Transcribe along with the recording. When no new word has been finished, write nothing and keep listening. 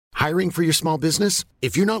Hiring for your small business?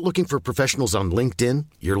 If you're not looking for professionals on LinkedIn,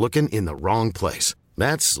 you're looking in the wrong place.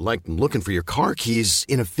 That's like looking for your car keys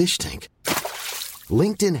in a fish tank.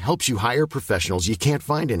 LinkedIn helps you hire professionals you can't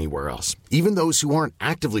find anywhere else, even those who aren't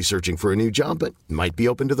actively searching for a new job but might be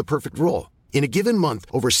open to the perfect role. In a given month,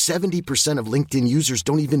 over 70% of LinkedIn users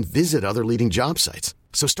don't even visit other leading job sites.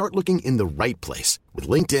 So start looking in the right place. With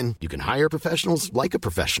LinkedIn, you can hire professionals like a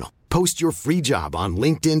professional. Post your free job on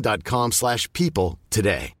linkedin.com/people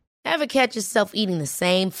today. Ever catch yourself eating the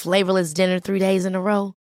same flavorless dinner 3 days in a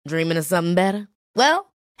row? Dreaming of something better?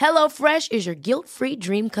 Well, HelloFresh is your guilt-free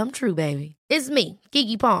dream come true, baby. It's me,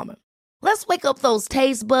 Keke Palmer. Let's wake up those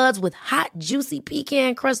taste buds with hot, juicy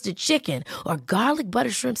pecan-crusted chicken or garlic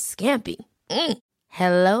butter shrimp scampi.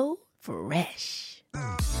 Hello Fresh.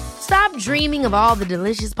 Stop dreaming of all the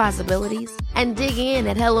delicious possibilities and dig in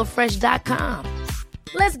at HelloFresh.com.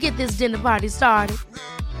 Let's get this dinner party started.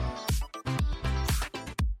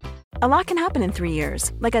 A lot can happen in 3 years,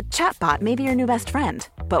 like a chatbot may be your new best friend.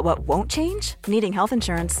 But what won't change? Needing health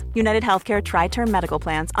insurance. United Healthcare Tri-Term Medical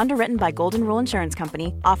Plans, underwritten by Golden Rule Insurance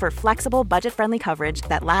Company, offer flexible, budget-friendly coverage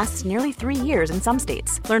that lasts nearly 3 years in some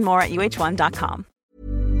states. Learn more at uh1.com.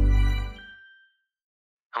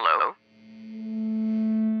 Hello?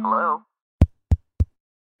 Hello?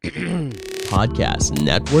 Podcast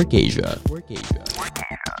Network Asia.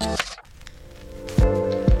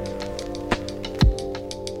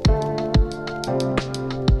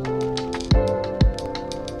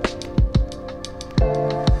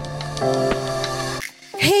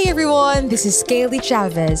 Hey everyone, this is Kaylee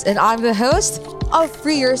Chavez and I'm the host of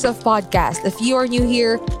Free Yourself Podcast. If you are new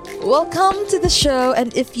here, welcome to the show,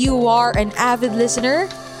 and if you are an avid listener,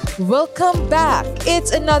 welcome back.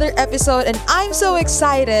 It's another episode and I'm so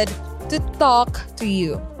excited to talk to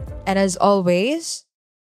you. And as always,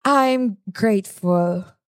 I'm grateful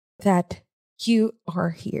that you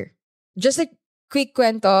are here. Just a quick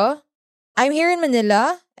kwento. I'm here in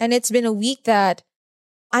Manila and it's been a week that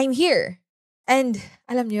I'm here. And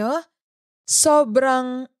alam nyo,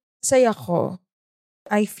 sobrang saya ko.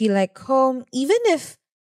 I feel like home, even if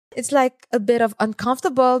it's like a bit of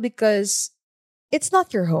uncomfortable because it's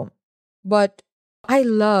not your home. But I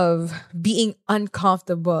love being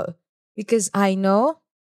uncomfortable because I know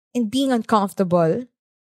in being uncomfortable,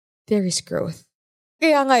 there is growth.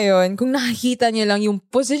 Kaya ngayon, kung nakikita niyo lang yung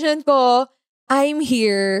position ko, I'm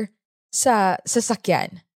here sa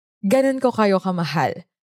sasakyan. Ganun ko kayo kamahal.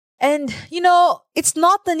 And, you know, it's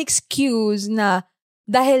not an excuse na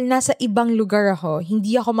dahil nasa ibang lugar ako,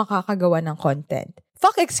 hindi ako makakagawa ng content.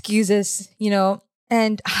 Fuck excuses, you know.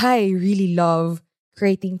 And I really love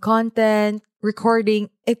creating content,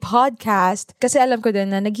 recording a podcast, kasi alam ko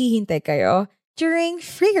din na naghihintay kayo during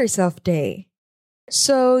Free Yourself Day.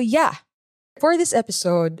 So, yeah. For this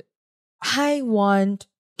episode, I want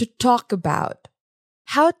to talk about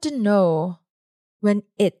how to know when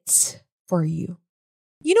it's for you.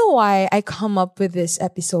 You know why I come up with this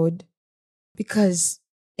episode? Because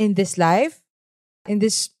in this life, in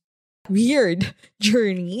this weird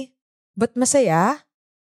journey, but masaya,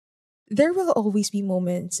 there will always be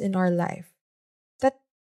moments in our life that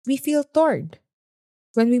we feel torn.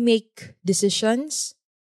 When we make decisions,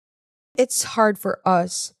 it's hard for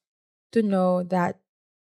us to know that,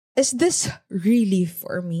 is this really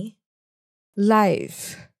for me?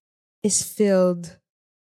 Life is filled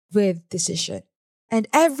with decision. And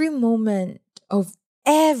every moment of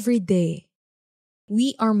every day,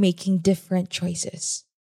 we are making different choices.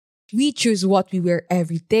 We choose what we wear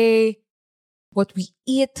every day, what we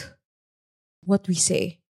eat, what we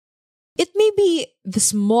say. It may be the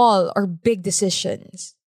small or big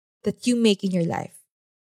decisions that you make in your life.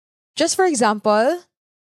 Just for example,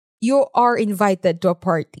 you are invited to a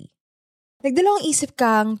party. Nagdalawang isip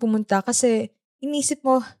kang pumunta kasi inisip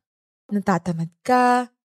mo, natatamad ka,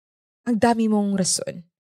 ang dami mong rason.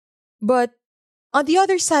 But on the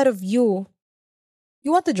other side of you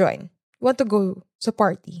want to join. You want to go sa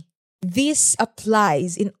party. This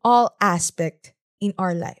applies in all aspects in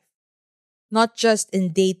our life. Not just in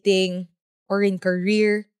dating or in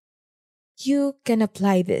career. You can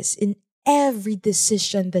apply this in every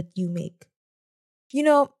decision that you make. You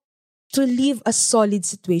know, to leave a solid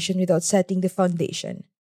situation without setting the foundation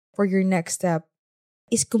for your next step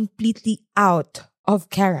is completely out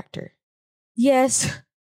of character. Yes,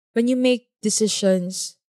 when you make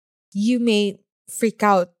decisions, you may freak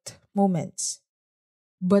out moments.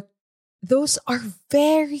 But those are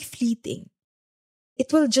very fleeting.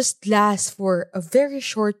 It will just last for a very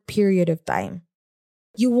short period of time.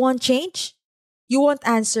 You want change? You want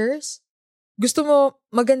answers? Gusto mo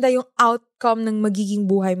maganda yung outcome ng magiging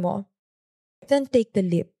buhay mo? Then take the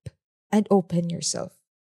leap and open yourself.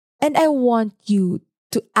 And I want you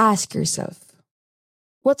to ask yourself,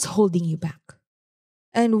 what's holding you back?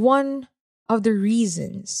 And one of the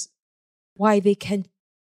reasons why they can't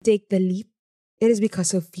take the leap, it is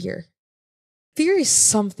because of fear. Fear is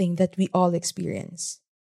something that we all experience.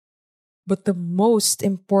 But the most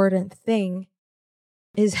important thing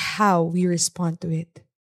is how we respond to it.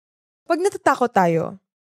 Pag natatakot tayo,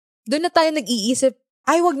 doon na tayo nag-iisip,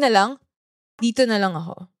 ay wag na lang, dito na lang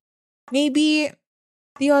ako. Maybe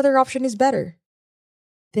the other option is better.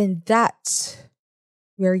 Then that's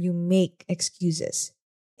where you make excuses.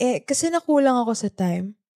 Kasi nakulang ako sa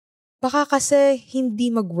time. Baka kasi hindi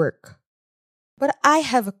mag-work. But I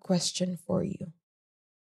have a question for you.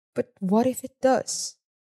 But what if it does?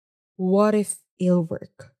 What if it'll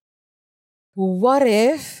work? What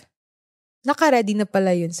if naka-ready na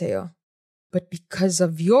pala yun sa'yo? But because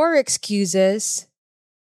of your excuses,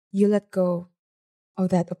 you let go of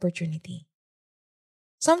that opportunity.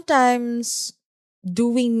 Sometimes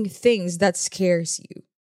doing things that scares you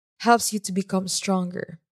helps you to become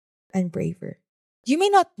stronger and braver. You may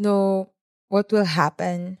not know what will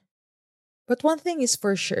happen, but one thing is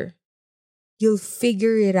for sure. You'll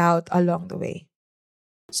figure it out along the way.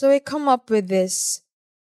 So I come up with this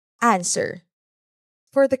answer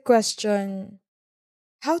for the question,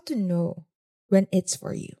 how to know when it's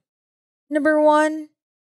for you. Number one,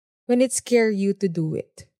 when it scares you to do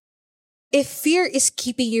it. If fear is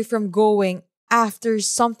keeping you from going after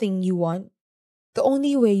something you want, the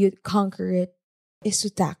only way you conquer it is to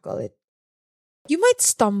tackle it. You might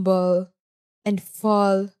stumble and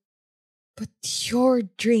fall, but your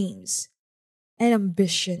dreams and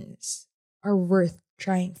ambitions are worth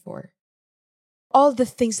trying for. All the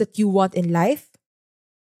things that you want in life,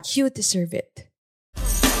 you deserve it.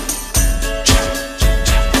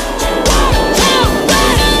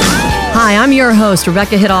 Hi, I'm your host,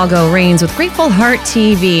 Rebecca Hidalgo Reigns with Grateful Heart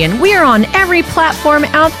TV, and we are on every platform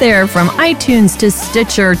out there from iTunes to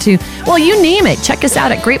Stitcher to, well, you name it. Check us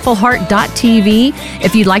out at gratefulheart.tv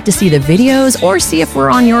if you'd like to see the videos or see if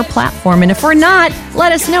we're on your platform. And if we're not,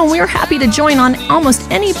 let us know. We're happy to join on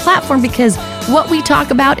almost any platform because what we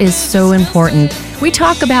talk about is so important. We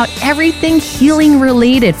talk about everything healing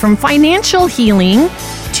related, from financial healing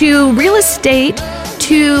to real estate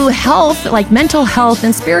to health, like mental health and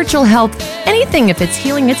spiritual health. Anything, if it's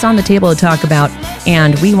healing, it's on the table to talk about,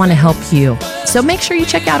 and we want to help you. So make sure you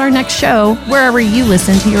check out our next show wherever you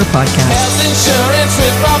listen to your podcast. Health insurance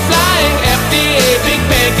with flying, FDA, big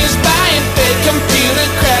bankers buying, fake computer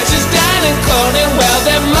crashes, dining, cloning, well,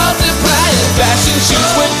 they're multiplying. Fashion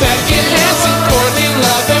shoots with Beckett Hansen, Courtney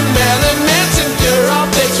Love, and Marilyn Manson. You're all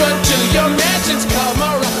bitch, run to your mansions, come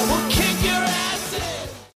around, we'll kick your ass in.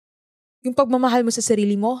 Yung pagmamahal mo sa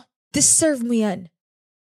sarili mo, deserve mo yan.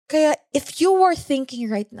 Kaya if you are thinking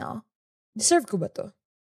right now, deserve ko ba to?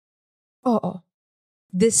 Oo.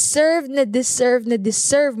 Deserve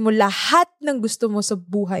mo lahat ng gusto mo sa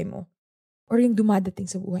buhay mo or yung dumadating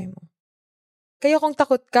sa buhay mo. Kaya kung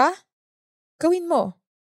takot ka, gawin mo.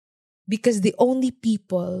 Because the only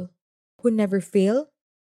people who never fail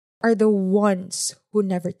are the ones who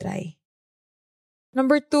never try.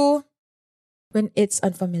 Number 2, when it's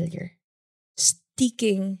unfamiliar.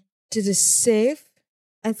 Sticking to the safe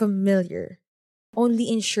and familiar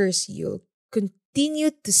only ensures you'll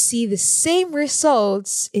continue to see the same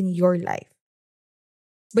results in your life.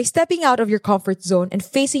 By stepping out of your comfort zone and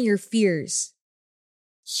facing your fears,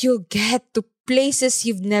 you'll get to places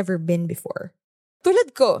you've never been before.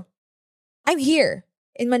 Tulad ko, I'm here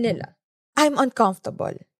in Manila. I'm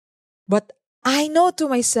uncomfortable. But I know to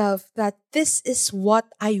myself that this is what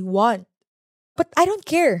I want. But I don't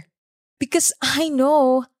care. Because I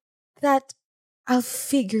know that I'll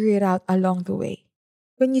figure it out along the way.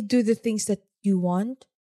 When you do the things that you want,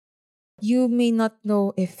 you may not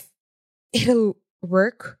know if it'll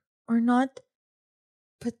work or not,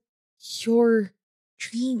 but your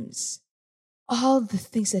dreams, all the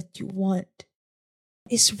things that you want,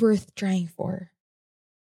 is worth trying for.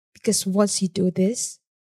 Because once you do this,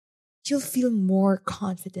 you'll feel more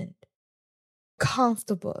confident,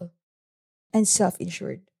 comfortable, and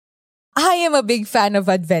self-insured. I am a big fan of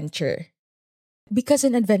adventure. Because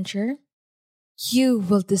in adventure, you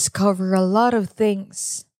will discover a lot of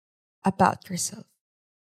things about yourself.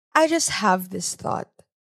 I just have this thought.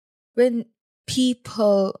 When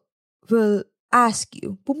people will ask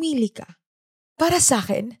you, pumili ka. Para sa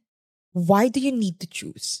akin, why do you need to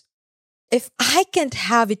choose? If I can't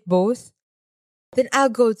have it both, then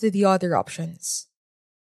I'll go to the other options.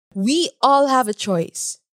 We all have a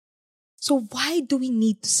choice. So why do we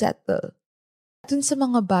need to settle dun sa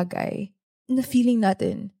mga bagay na feeling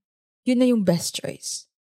natin, yun na yung best choice?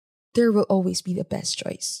 There will always be the best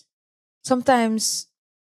choice. sometimes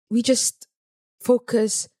we just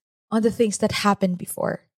focus on the things that happened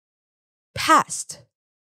before. Past.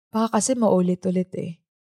 Baka kasi maulit-ulit eh.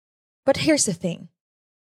 But here's the thing.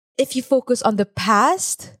 If you focus on the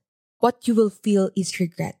past, what you will feel is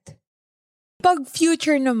regret. Pag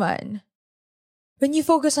future naman, when you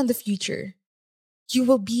focus on the future, you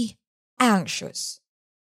will be anxious.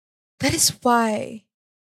 That is why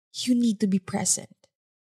you need to be present.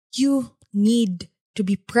 You need to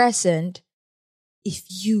be present if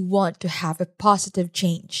you want to have a positive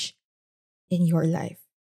change in your life.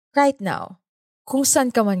 Right now, kung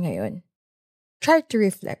saan ka man ngayon, try to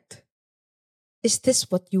reflect. Is this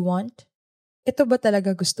what you want? Ito ba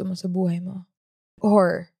talaga gusto mo sa buhay mo?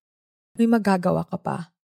 Or may magagawa ka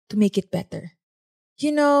pa to make it better?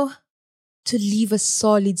 You know, to leave a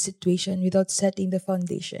solid situation without setting the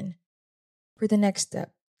foundation for the next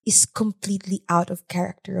step is completely out of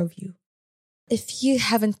character of you. If you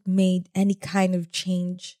haven't made any kind of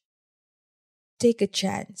change, take a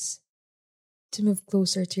chance to move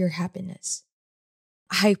closer to your happiness.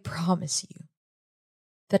 I promise you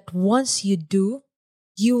that once you do,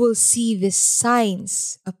 you will see these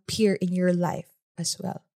signs appear in your life as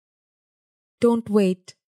well. Don't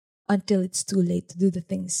wait until it's too late to do the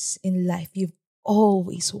things in life you've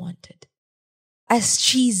always wanted. As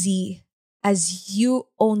cheesy as you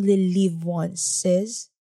only live once is,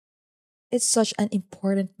 it's such an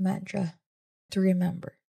important mantra to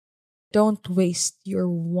remember. Don't waste your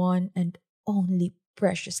one and only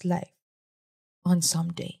precious life on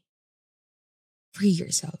someday. Free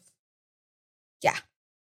yourself. Yeah.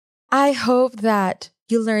 I hope that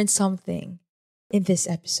you learned something in this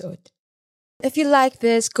episode. If you like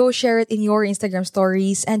this, go share it in your Instagram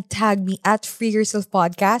stories and tag me at Free Yourself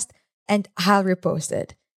Podcast and I'll repost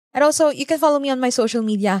it. And also, you can follow me on my social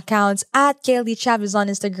media accounts at Kaylee Chavez on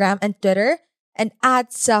Instagram and Twitter and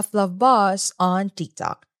at SelfLoveBoss on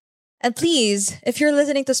TikTok. And please, if you're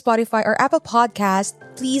listening to Spotify or Apple Podcast,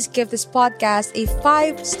 please give this podcast a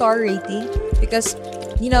 5-star rating because,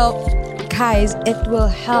 you know, guys, it will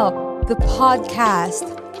help the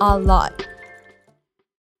podcast a lot.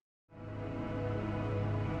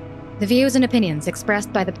 The views and opinions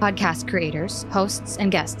expressed by the podcast creators, hosts,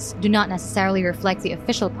 and guests do not necessarily reflect the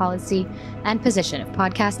official policy and position of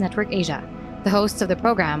Podcast Network Asia, the hosts of the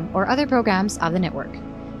program, or other programs of the network.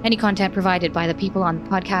 Any content provided by the people on the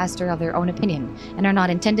podcast are of their own opinion and are not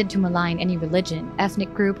intended to malign any religion,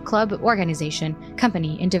 ethnic group, club, organization,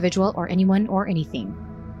 company, individual, or anyone or anything.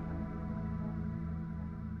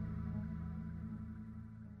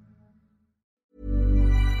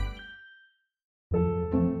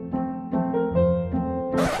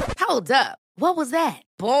 Hold up. What was that?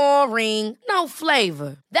 Boring. No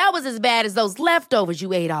flavor. That was as bad as those leftovers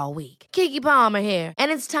you ate all week. Keke Palmer here. And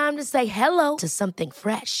it's time to say hello to something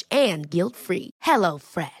fresh and guilt-free. Hello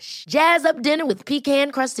Fresh. Jazz up dinner with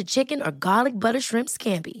pecan-crusted chicken or garlic butter shrimp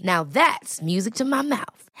scampi. Now that's music to my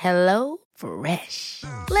mouth. Hello Fresh.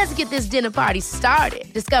 Let's get this dinner party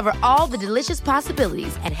started. Discover all the delicious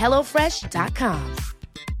possibilities at HelloFresh.com.